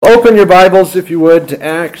Open your Bibles, if you would, to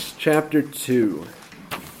Acts chapter 2.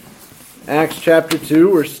 Acts chapter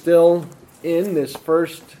 2, we're still in this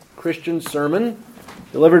first Christian sermon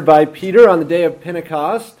delivered by Peter on the day of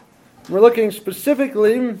Pentecost. We're looking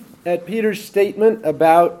specifically at Peter's statement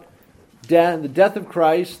about the death of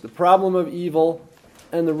Christ, the problem of evil,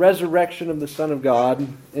 and the resurrection of the Son of God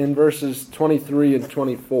in verses 23 and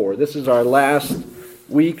 24. This is our last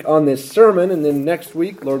week on this sermon, and then next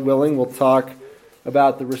week, Lord willing, we'll talk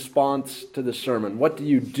about the response to the sermon. What do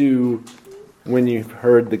you do when you've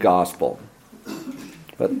heard the gospel?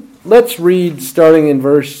 But let's read, starting in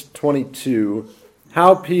verse 22,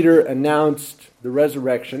 how Peter announced the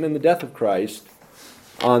resurrection and the death of Christ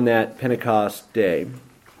on that Pentecost day.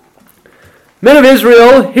 Men of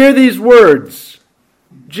Israel, hear these words.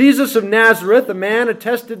 Jesus of Nazareth, a man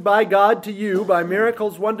attested by God to you by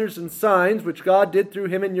miracles, wonders, and signs, which God did through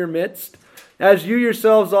him in your midst, as you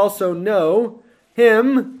yourselves also know,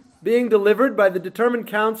 him, being delivered by the determined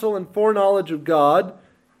counsel and foreknowledge of God,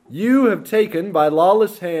 you have taken by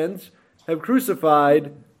lawless hands, have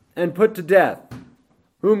crucified and put to death,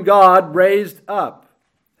 whom God raised up,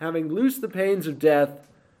 having loosed the pains of death,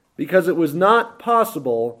 because it was not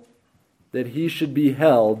possible that he should be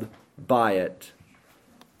held by it.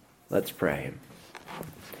 Let's pray.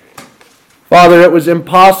 Father, it was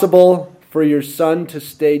impossible for your Son to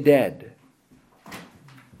stay dead.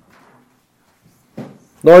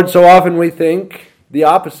 Lord, so often we think the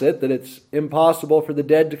opposite, that it's impossible for the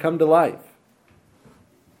dead to come to life.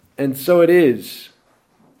 And so it is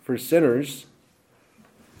for sinners.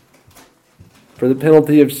 For the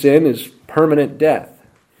penalty of sin is permanent death.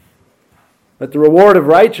 But the reward of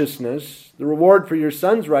righteousness, the reward for your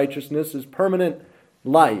Son's righteousness, is permanent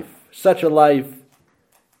life, such a life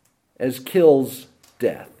as kills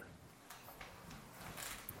death.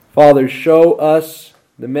 Father, show us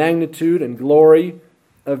the magnitude and glory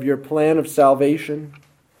of your plan of salvation.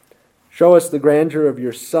 Show us the grandeur of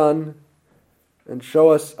your Son, and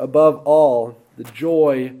show us above all the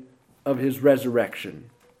joy of his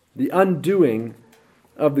resurrection, the undoing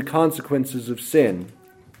of the consequences of sin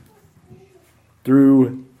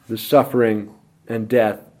through the suffering and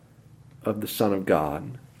death of the Son of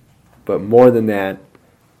God. But more than that,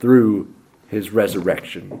 through his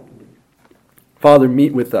resurrection. Father,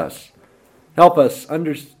 meet with us. Help us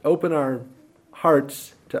open our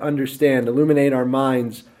hearts to understand, illuminate our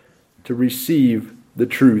minds to receive the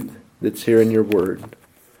truth that's here in your word.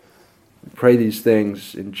 We pray these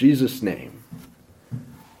things in Jesus' name.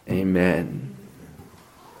 Amen.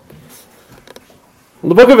 Well,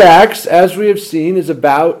 the book of Acts, as we have seen, is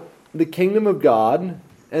about the kingdom of God,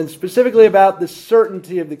 and specifically about the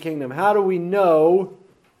certainty of the kingdom. How do we know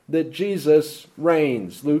that Jesus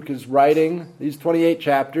reigns? Luke is writing these 28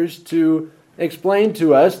 chapters to explain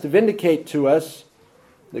to us, to vindicate to us,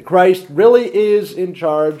 that Christ really is in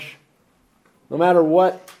charge, no matter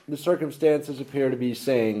what the circumstances appear to be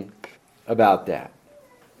saying about that.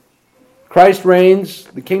 Christ reigns,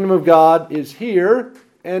 the kingdom of God is here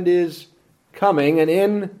and is coming, and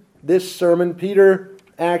in this sermon, Peter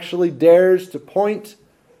actually dares to point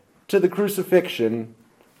to the crucifixion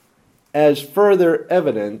as further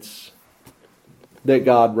evidence that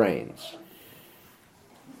God reigns.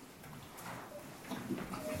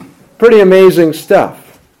 Pretty amazing stuff.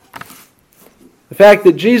 The fact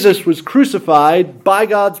that Jesus was crucified by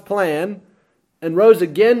God's plan and rose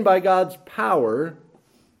again by God's power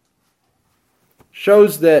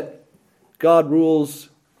shows that God rules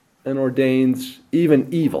and ordains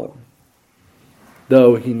even evil,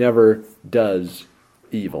 though he never does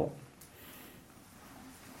evil.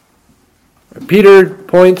 Peter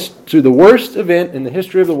points to the worst event in the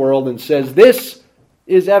history of the world and says, this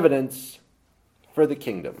is evidence for the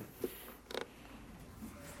kingdom.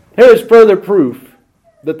 Here is further proof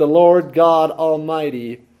that the Lord God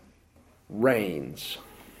Almighty reigns.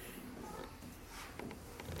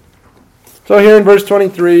 So here in verse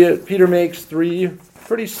 23, Peter makes three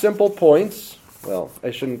pretty simple points. Well,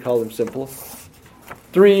 I shouldn't call them simple.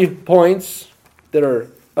 3 points that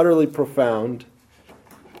are utterly profound.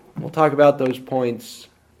 We'll talk about those points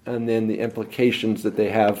and then the implications that they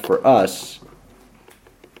have for us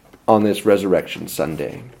on this Resurrection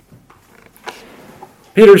Sunday.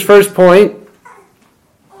 Peter's first point,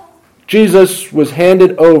 Jesus was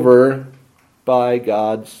handed over by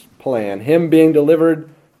God's plan, him being delivered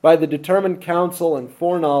by the determined counsel and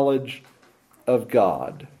foreknowledge of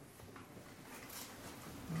God.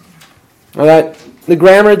 All right, the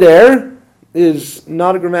grammar there is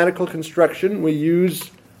not a grammatical construction we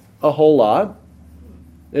use a whole lot.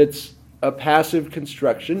 It's a passive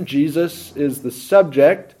construction. Jesus is the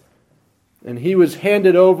subject, and he was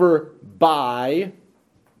handed over by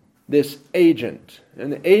this agent.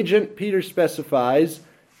 And the agent, Peter specifies,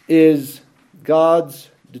 is God's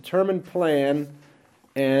determined plan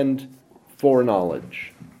and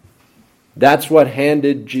foreknowledge. That's what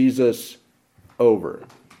handed Jesus over.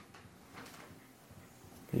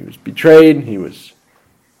 He was betrayed. He was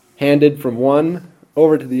handed from one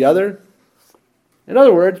over to the other. In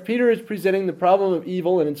other words, Peter is presenting the problem of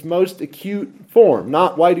evil in its most acute form.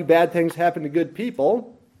 Not why do bad things happen to good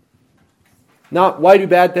people. Not why do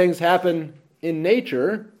bad things happen in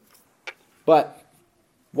nature. But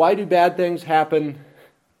why do bad things happen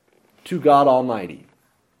to God Almighty?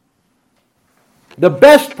 The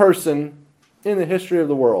best person in the history of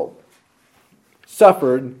the world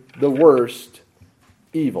suffered the worst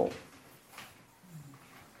evil.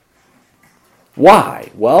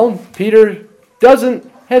 Why? Well, Peter doesn't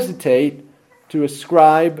hesitate to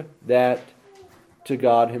ascribe that to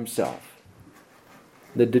God himself.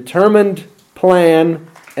 The determined plan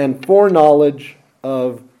and foreknowledge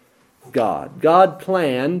of God. God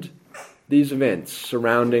planned these events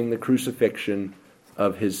surrounding the crucifixion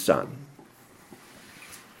of his Son.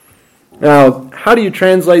 Now, how do you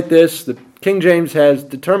translate this? The King James has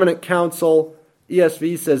determinate counsel.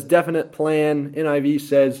 ESV says definite plan. NIV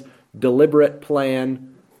says deliberate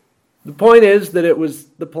plan. The point is that it was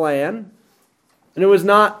the plan, and it was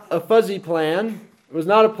not a fuzzy plan. It was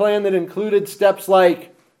not a plan that included steps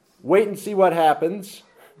like wait and see what happens,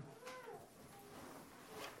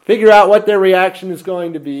 figure out what their reaction is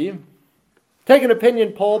going to be, take an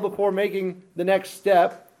opinion poll before making the next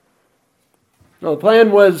step. No, the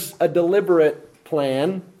plan was a deliberate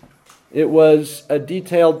plan. It was a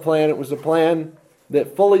detailed plan. It was a plan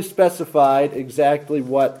that fully specified exactly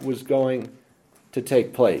what was going to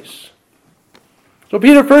take place. So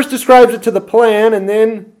Peter first describes it to the plan and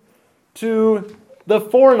then to the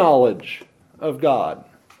foreknowledge of God.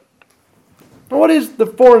 Now, what is the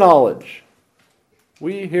foreknowledge?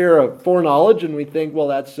 We hear of foreknowledge and we think, well,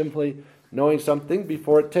 that's simply knowing something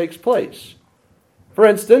before it takes place. For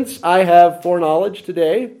instance, I have foreknowledge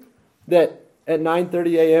today that at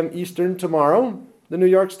 9:30 a.m. Eastern tomorrow, the New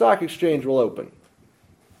York Stock Exchange will open.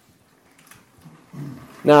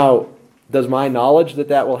 Now, does my knowledge that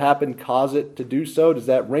that will happen cause it to do so? Does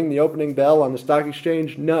that ring the opening bell on the stock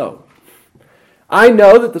exchange? No. I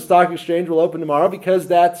know that the stock exchange will open tomorrow because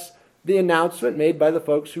that's the announcement made by the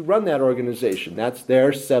folks who run that organization. That's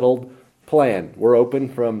their settled plan. We're open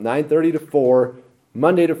from 9:30 to 4,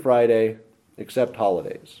 Monday to Friday, except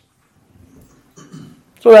holidays.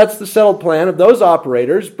 So that's the settled plan of those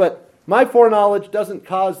operators, but my foreknowledge doesn't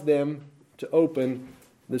cause them to open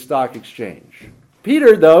the stock exchange.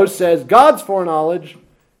 Peter, though, says God's foreknowledge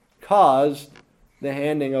caused the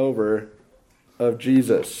handing over of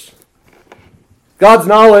Jesus. God's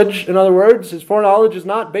knowledge, in other words, his foreknowledge is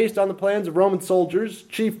not based on the plans of Roman soldiers,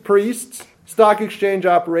 chief priests, stock exchange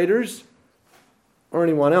operators, or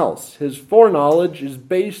anyone else. His foreknowledge is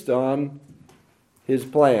based on his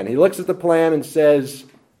plan. He looks at the plan and says,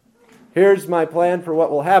 here's my plan for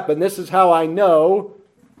what will happen. This is how I know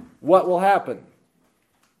what will happen.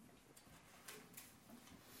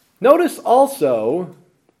 Notice also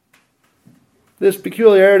this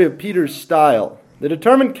peculiarity of Peter's style. The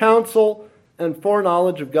determined counsel and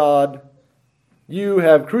foreknowledge of God you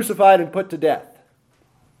have crucified and put to death.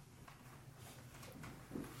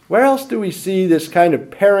 Where else do we see this kind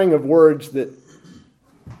of pairing of words that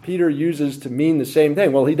Peter uses to mean the same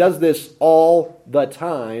thing? Well, he does this all the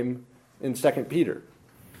time in 2 Peter.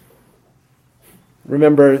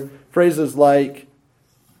 Remember phrases like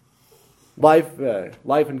life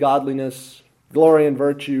and godliness, glory and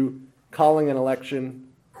virtue, calling and election.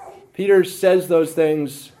 Peter says those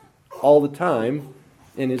things all the time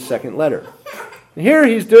in his second letter. And here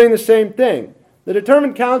he's doing the same thing. The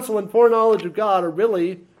determined counsel and foreknowledge of God are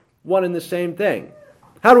really one and the same thing.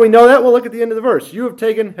 How do we know that? Well, look at the end of the verse. You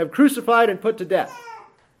have crucified and put to death.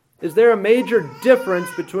 Is there a major difference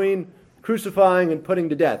between crucifying and putting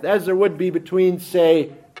to death, as there would be between,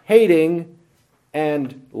 say, hating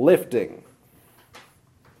and lifting?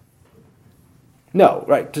 No,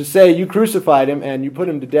 right. To say you crucified him and you put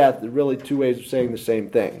him to death are really two ways of saying the same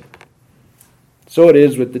thing. So it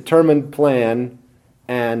is with determined plan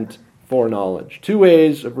and foreknowledge. Two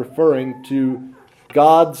ways of referring to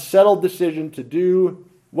God's settled decision to do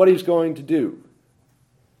what he's going to do.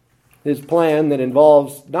 His plan that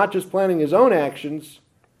involves not just planning his own actions,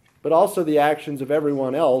 but also the actions of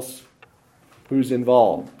everyone else who's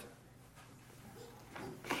involved.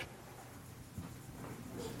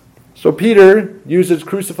 So Peter uses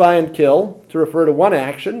crucify and kill to refer to one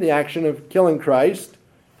action, the action of killing Christ.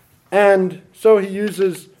 And so he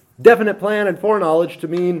uses definite plan and foreknowledge to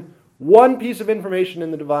mean one piece of information in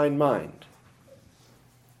the divine mind.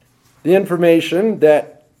 The information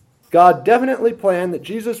that God definitely planned that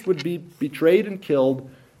Jesus would be betrayed and killed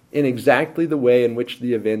in exactly the way in which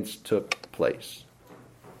the events took place.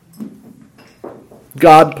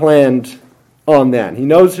 God planned on that. He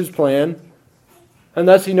knows his plan, and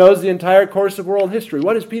thus he knows the entire course of world history.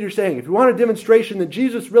 What is Peter saying? If you want a demonstration that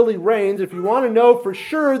Jesus really reigns, if you want to know for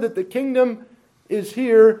sure that the kingdom is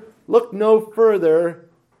here, look no further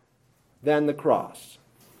than the cross.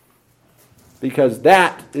 Because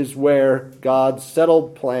that is where God's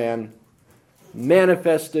settled plan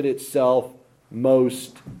manifested itself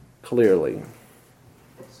most clearly.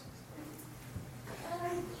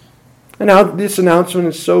 And now this announcement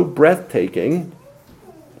is so breathtaking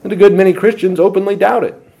that a good many Christians openly doubt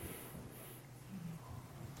it.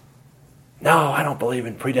 No, I don't believe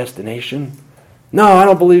in predestination. No, I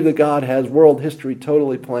don't believe that God has world history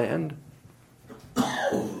totally planned.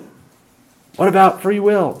 What about free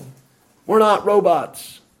will? We're not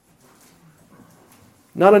robots.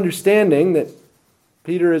 Not understanding that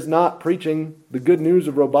Peter is not preaching the good news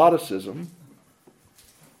of roboticism.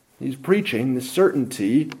 He's preaching the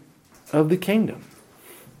certainty of the kingdom.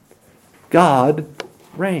 God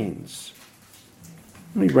reigns.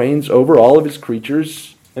 And he reigns over all of his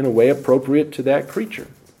creatures in a way appropriate to that creature.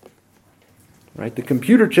 Right? The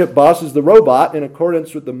computer chip bosses the robot in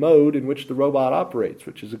accordance with the mode in which the robot operates,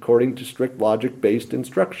 which is according to strict logic-based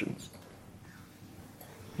instructions.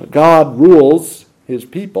 But God rules his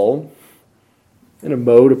people in a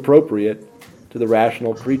mode appropriate to the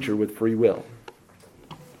rational creature with free will.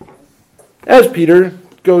 As Peter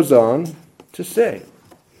goes on to say,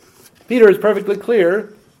 Peter is perfectly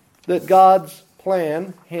clear that God's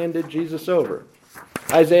plan handed Jesus over.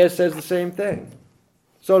 Isaiah says the same thing.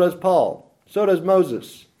 So does Paul. So does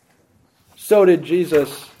Moses. So did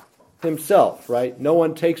Jesus himself, right? No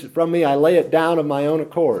one takes it from me. I lay it down of my own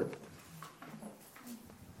accord.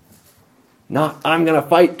 Not, I'm going to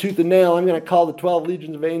fight tooth and nail. I'm going to call the 12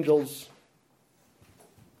 legions of angels.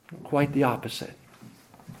 Quite the opposite.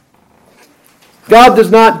 God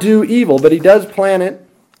does not do evil, but he does plan it,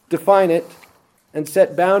 define it, and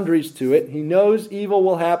set boundaries to it. He knows evil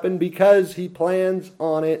will happen because he plans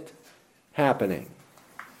on it happening.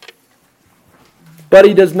 But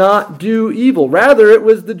he does not do evil. Rather, it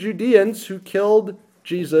was the Judeans who killed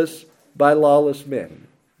Jesus by lawless men.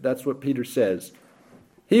 That's what Peter says.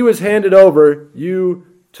 He was handed over, you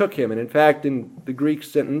took him. And in fact, in the Greek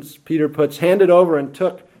sentence, Peter puts handed over and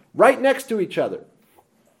took right next to each other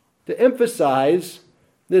to emphasize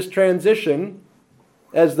this transition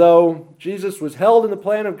as though Jesus was held in the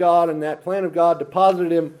plan of God and that plan of God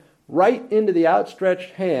deposited him right into the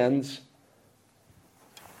outstretched hands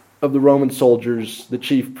of the Roman soldiers, the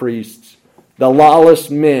chief priests, the lawless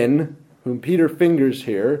men whom Peter fingers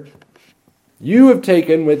here. You have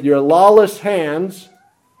taken with your lawless hands,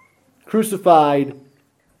 crucified,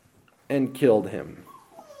 and killed him.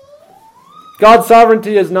 God's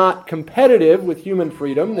sovereignty is not competitive with human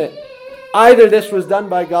freedom, that either this was done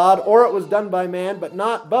by God or it was done by man, but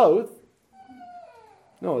not both.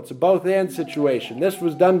 No, it's a both-and situation. This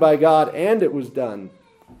was done by God and it was done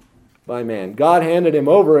by man. God handed him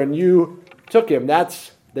over and you took him.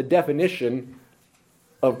 That's the definition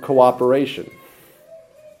of cooperation.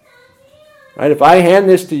 Right? If I hand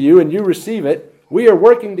this to you and you receive it, we are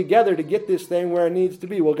working together to get this thing where it needs to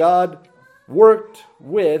be. Well, God worked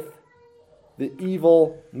with the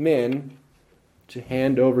evil men to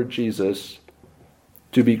hand over Jesus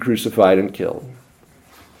to be crucified and killed.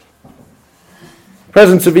 The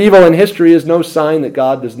presence of evil in history is no sign that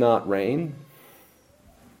God does not reign.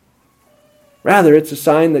 Rather, it's a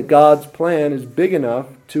sign that God's plan is big enough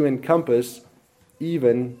to encompass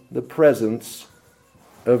even the presence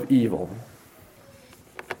of evil.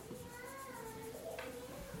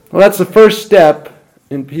 Well, that's the first step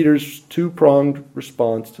in Peter's two-pronged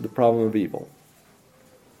response to the problem of evil.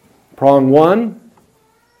 Prong one,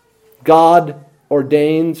 God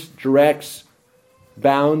ordains, directs,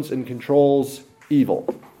 bounds, and controls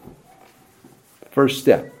evil. First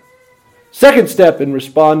step. Second step in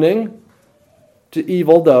responding to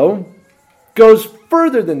evil, though, goes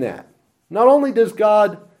further than that. Not only does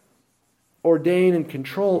God ordain and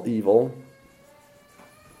control evil,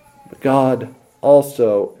 but God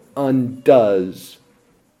also undoes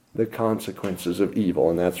the consequences of evil.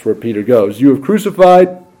 And that's where Peter goes. You have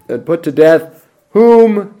crucified and put to death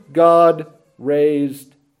whom God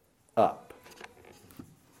raised up.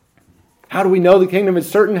 How do we know the kingdom is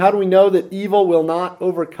certain? How do we know that evil will not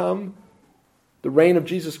overcome the reign of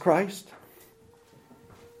Jesus Christ?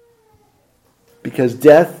 Because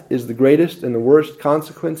death is the greatest and the worst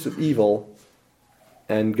consequence of evil,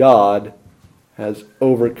 and God has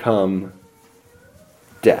overcome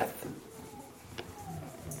death.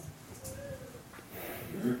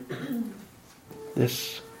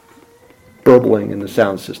 This burbling in the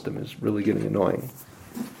sound system is really getting annoying.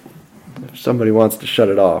 If somebody wants to shut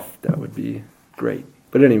it off, that would be great.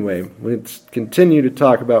 But anyway, let's continue to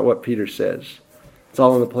talk about what Peter says. It's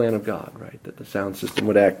all in the plan of God, right? That the sound system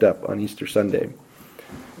would act up on Easter Sunday.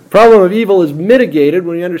 The problem of evil is mitigated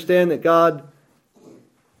when you understand that God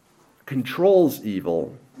controls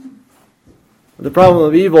evil. The problem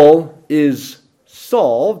of evil is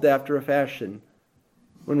solved after a fashion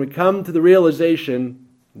when we come to the realization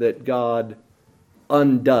that God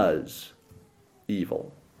undoes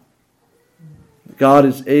evil. God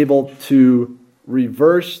is able to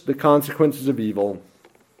reverse the consequences of evil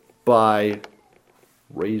by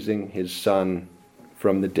raising his Son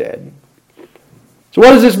from the dead. So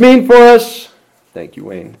what does this mean for us? Thank you,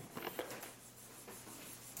 Wayne.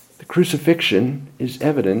 The crucifixion is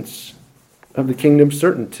evidence of the kingdom's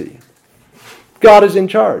certainty. God is in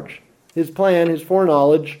charge. His plan, his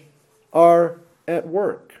foreknowledge are at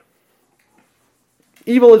work.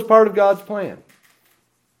 Evil is part of God's plan.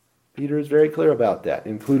 Peter is very clear about that,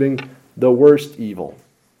 including the worst evil,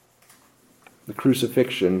 the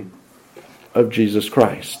crucifixion of Jesus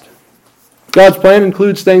Christ. God's plan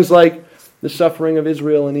includes things like the suffering of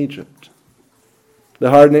Israel in Egypt, the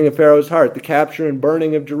hardening of Pharaoh's heart, the capture and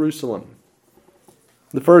burning of Jerusalem,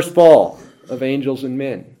 the first fall of angels and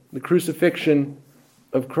men, the crucifixion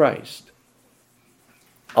of Christ.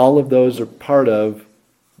 All of those are part of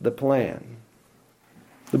the plan.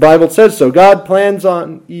 The Bible says so. God plans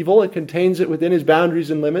on evil. It contains it within his boundaries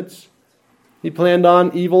and limits. He planned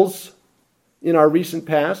on evils in our recent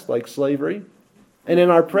past, like slavery, and in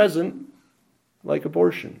our present, like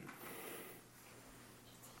abortion.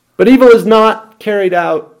 But evil is not carried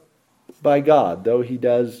out by God. Though he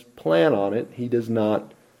does plan on it, he does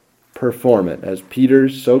not perform it. As Peter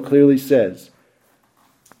so clearly says,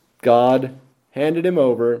 God handed him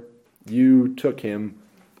over. You took him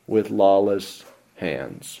with lawless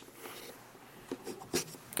hands.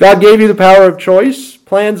 God gave you the power of choice,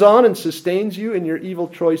 plans on and sustains you in your evil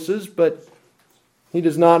choices, but he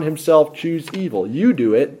does not himself choose evil. You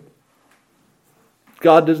do it.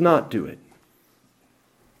 God does not do it.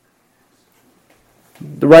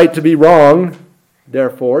 The right to be wrong,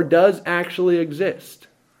 therefore, does actually exist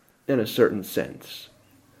in a certain sense.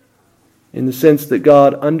 In the sense that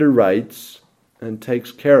God underwrites and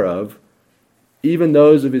takes care of even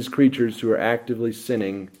those of his creatures who are actively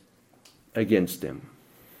sinning against him.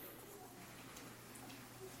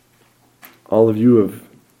 All of you have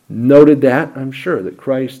noted that, I'm sure, that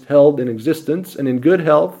Christ held in existence and in good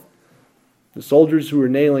health the soldiers who were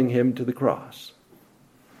nailing him to the cross.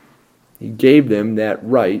 He gave them that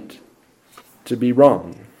right to be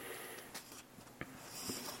wrong.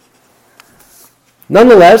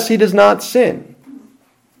 Nonetheless, he does not sin.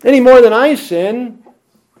 Any more than I sin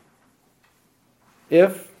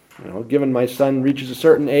if, given my son reaches a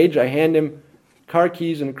certain age, I hand him car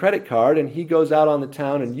keys and a credit card and he goes out on the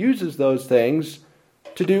town and uses those things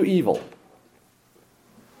to do evil.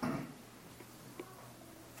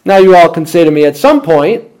 Now you all can say to me, at some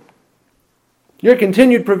point, your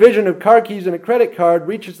continued provision of car keys and a credit card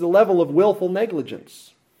reaches the level of willful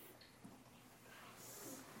negligence.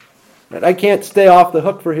 That I can't stay off the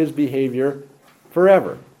hook for his behavior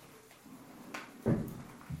forever.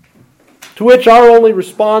 To which our only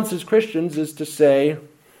response as Christians is to say,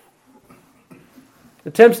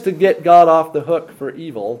 attempts to get God off the hook for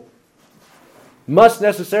evil must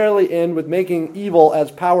necessarily end with making evil as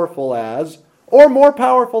powerful as, or more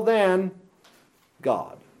powerful than,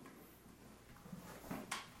 God.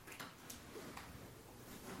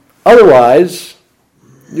 Otherwise,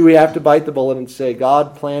 we have to bite the bullet and say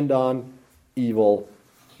God planned on evil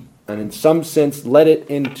and in some sense let it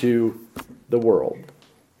into the world.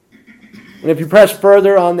 And if you press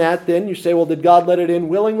further on that, then you say, well, did God let it in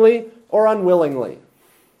willingly or unwillingly?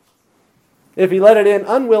 If he let it in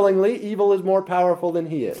unwillingly, evil is more powerful than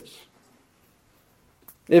he is.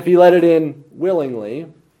 If he let it in willingly,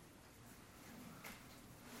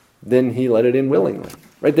 then he let it in willingly.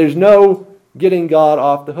 Right? There's no getting God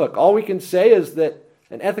off the hook. All we can say is that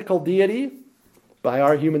an ethical deity, by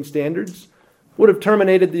our human standards, would have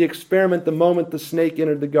terminated the experiment the moment the snake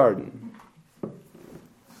entered the garden.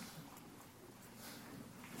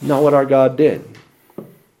 Not what our God did.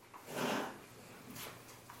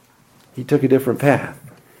 He took a different path.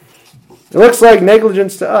 It looks like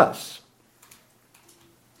negligence to us.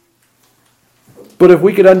 But if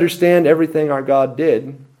we could understand everything our God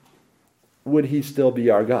did, would he still be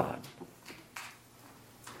our God?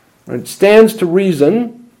 It stands to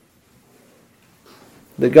reason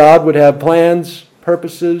that God would have plans,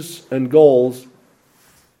 purposes, and goals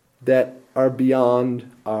that are beyond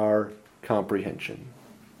our comprehension.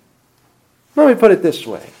 Let me put it this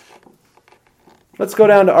way. Let's go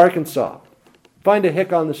down to Arkansas, find a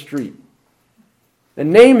hick on the street,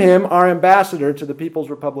 and name him our ambassador to the People's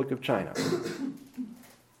Republic of China.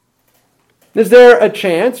 Is there a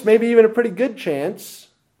chance, maybe even a pretty good chance,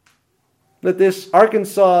 that this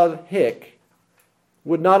Arkansas hick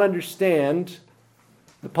would not understand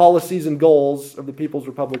the policies and goals of the People's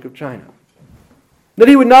Republic of China? That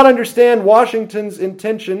he would not understand Washington's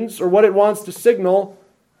intentions or what it wants to signal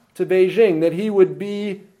to Beijing, that he would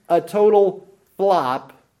be a total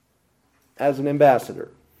flop as an ambassador.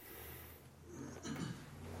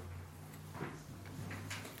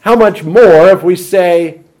 How much more if we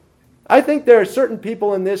say, I think there are certain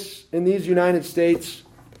people in these United States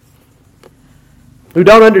who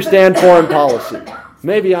don't understand foreign policy.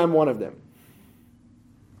 Maybe I'm one of them.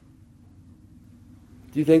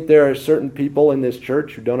 Do you think there are certain people in this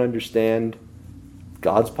church who don't understand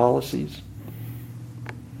God's policies?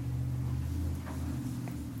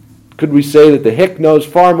 Could we say that the hick knows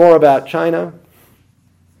far more about China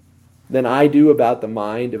than I do about the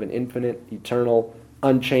mind of an infinite, eternal,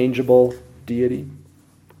 unchangeable deity?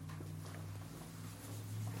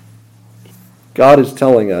 God is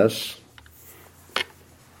telling us,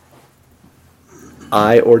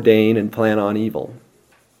 I ordain and plan on evil,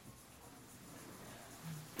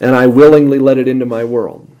 and I willingly let it into my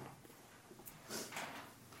world.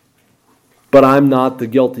 But I'm not the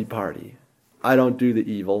guilty party. I don't do the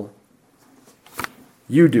evil.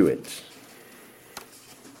 You do it.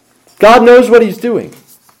 God knows what He's doing.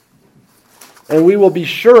 And we will be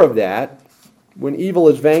sure of that when evil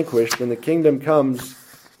is vanquished, when the kingdom comes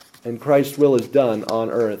and Christ's will is done on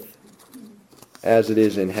earth as it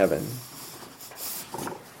is in heaven.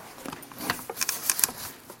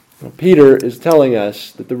 Well, Peter is telling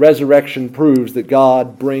us that the resurrection proves that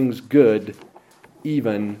God brings good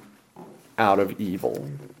even out of evil.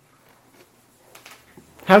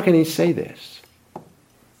 How can he say this?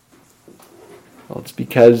 Well, it's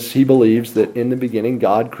because he believes that in the beginning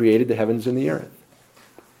God created the heavens and the earth.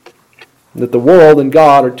 And that the world and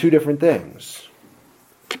God are two different things.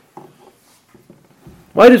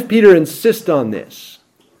 Why does Peter insist on this?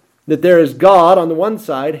 That there is God on the one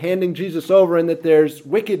side handing Jesus over, and that there's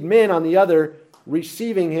wicked men on the other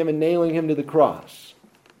receiving him and nailing him to the cross.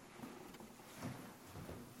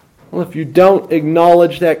 Well, if you don't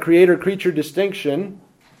acknowledge that creator-creature distinction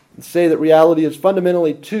and say that reality is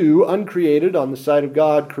fundamentally two, uncreated on the side of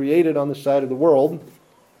God, created on the side of the world,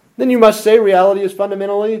 then you must say reality is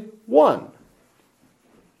fundamentally one.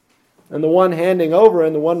 And the one handing over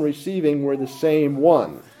and the one receiving were the same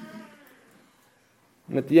one.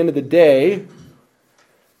 And at the end of the day,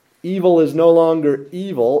 evil is no longer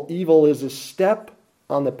evil. Evil is a step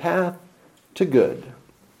on the path to good.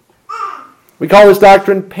 We call this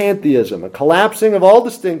doctrine pantheism, a collapsing of all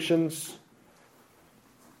distinctions,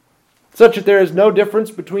 such that there is no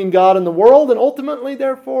difference between God and the world, and ultimately,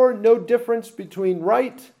 therefore, no difference between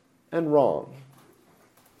right and wrong,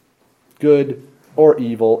 good or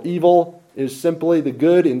evil. Evil is simply the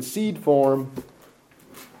good in seed form,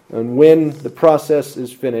 and when the process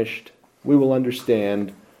is finished, we will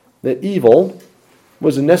understand that evil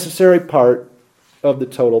was a necessary part of the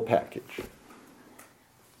total package.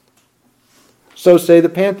 So say the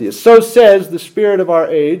pantheists. So says the spirit of our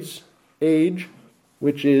age,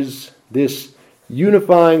 which is this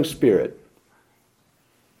unifying spirit.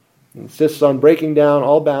 It insists on breaking down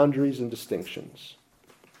all boundaries and distinctions.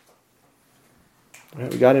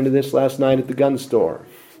 We got into this last night at the gun store.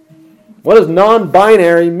 What does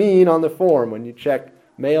non-binary mean on the form when you check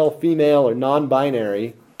male, female, or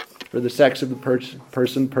non-binary for the sex of the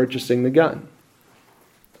person purchasing the gun?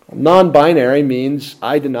 Non-binary means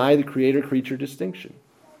I deny the creator-creature distinction.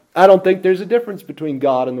 I don't think there's a difference between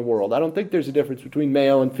God and the world. I don't think there's a difference between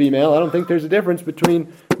male and female. I don't think there's a difference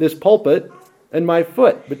between this pulpit and my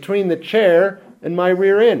foot, between the chair and my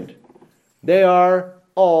rear end. They are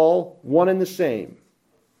all one and the same,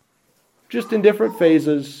 just in different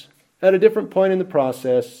phases, at a different point in the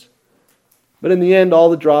process, but in the end, all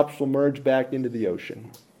the drops will merge back into the ocean.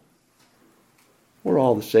 We're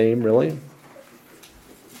all the same, really.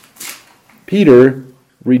 Peter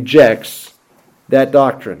rejects that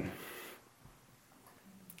doctrine.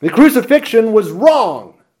 The crucifixion was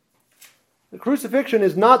wrong. The crucifixion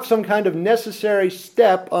is not some kind of necessary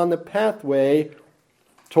step on the pathway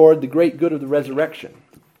toward the great good of the resurrection.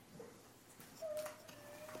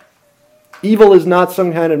 Evil is not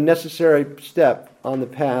some kind of necessary step on the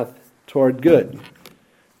path toward good.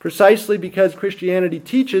 precisely because Christianity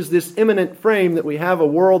teaches this imminent frame that we have a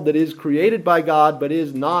world that is created by God but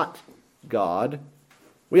is not God.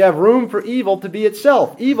 We have room for evil to be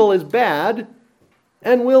itself. Evil is bad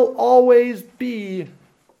and will always be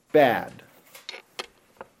bad.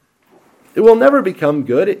 It will never become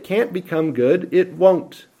good. It can't become good. It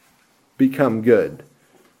won't become good.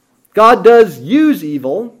 God does use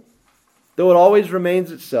evil, though it always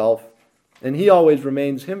remains itself, and He always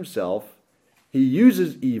remains Himself. He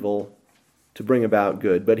uses evil to bring about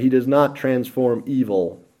good, but He does not transform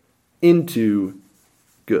evil into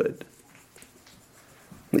good.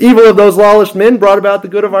 The evil of those lawless men brought about the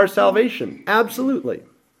good of our salvation. Absolutely.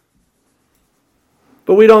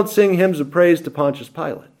 But we don't sing hymns of praise to Pontius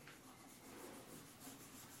Pilate.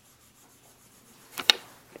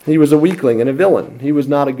 He was a weakling and a villain. He was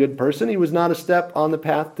not a good person. He was not a step on the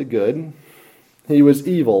path to good. He was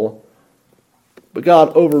evil. But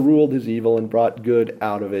God overruled his evil and brought good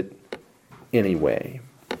out of it anyway.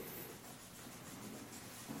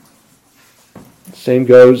 Same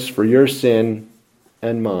goes for your sin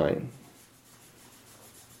and mine.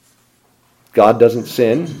 God doesn't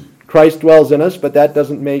sin. Christ dwells in us, but that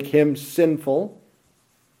doesn't make him sinful.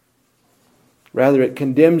 Rather, it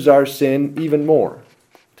condemns our sin even more.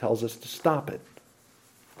 It tells us to stop it.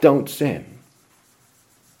 Don't sin.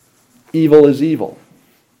 Evil is evil.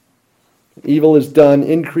 Evil is done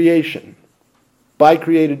in creation by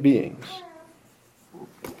created beings.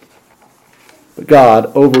 But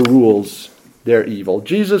God overrules their evil.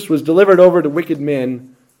 Jesus was delivered over to wicked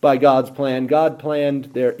men by God's plan. God planned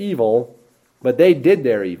their evil, but they did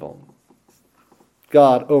their evil.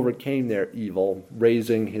 God overcame their evil,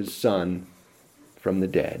 raising his Son from the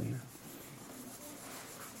dead.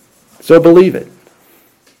 So believe it.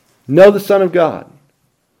 Know the Son of God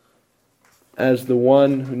as the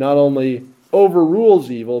one who not only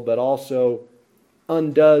overrules evil, but also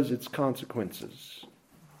undoes its consequences,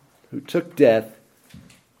 who took death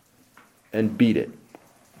and beat it.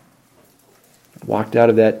 Walked out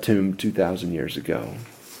of that tomb 2,000 years ago.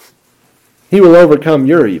 He will overcome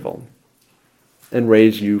your evil and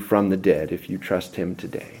raise you from the dead if you trust him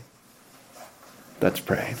today. Let's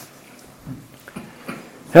pray.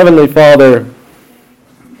 Heavenly Father,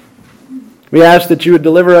 we ask that you would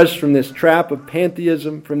deliver us from this trap of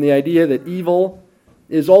pantheism, from the idea that evil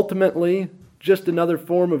is ultimately just another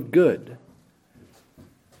form of good.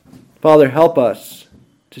 Father, help us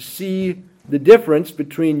to see the difference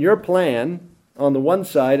between your plan on the one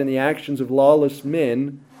side and the actions of lawless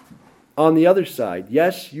men on the other side.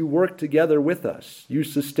 Yes, you work together with us. You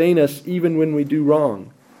sustain us even when we do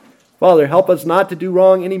wrong. Father, help us not to do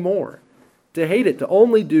wrong anymore, to hate it, to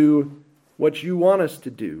only do what you want us to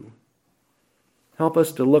do. Help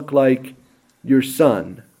us to look like your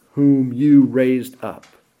Son, whom you raised up.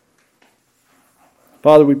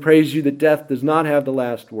 Father, we praise you that death does not have the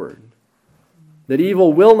last word, that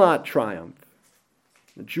evil will not triumph,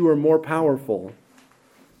 that you are more powerful,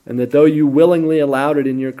 and that though you willingly allowed it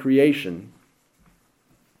in your creation,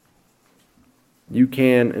 you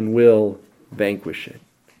can and will vanquish it.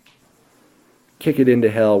 Kick it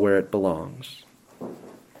into hell where it belongs.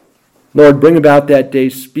 Lord, bring about that day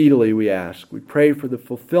speedily, we ask. We pray for the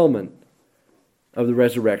fulfillment of the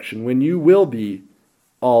resurrection when you will be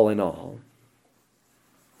all in all.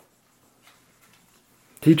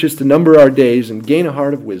 Teach us to number our days and gain a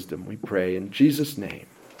heart of wisdom, we pray in Jesus' name.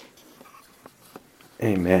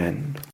 Amen.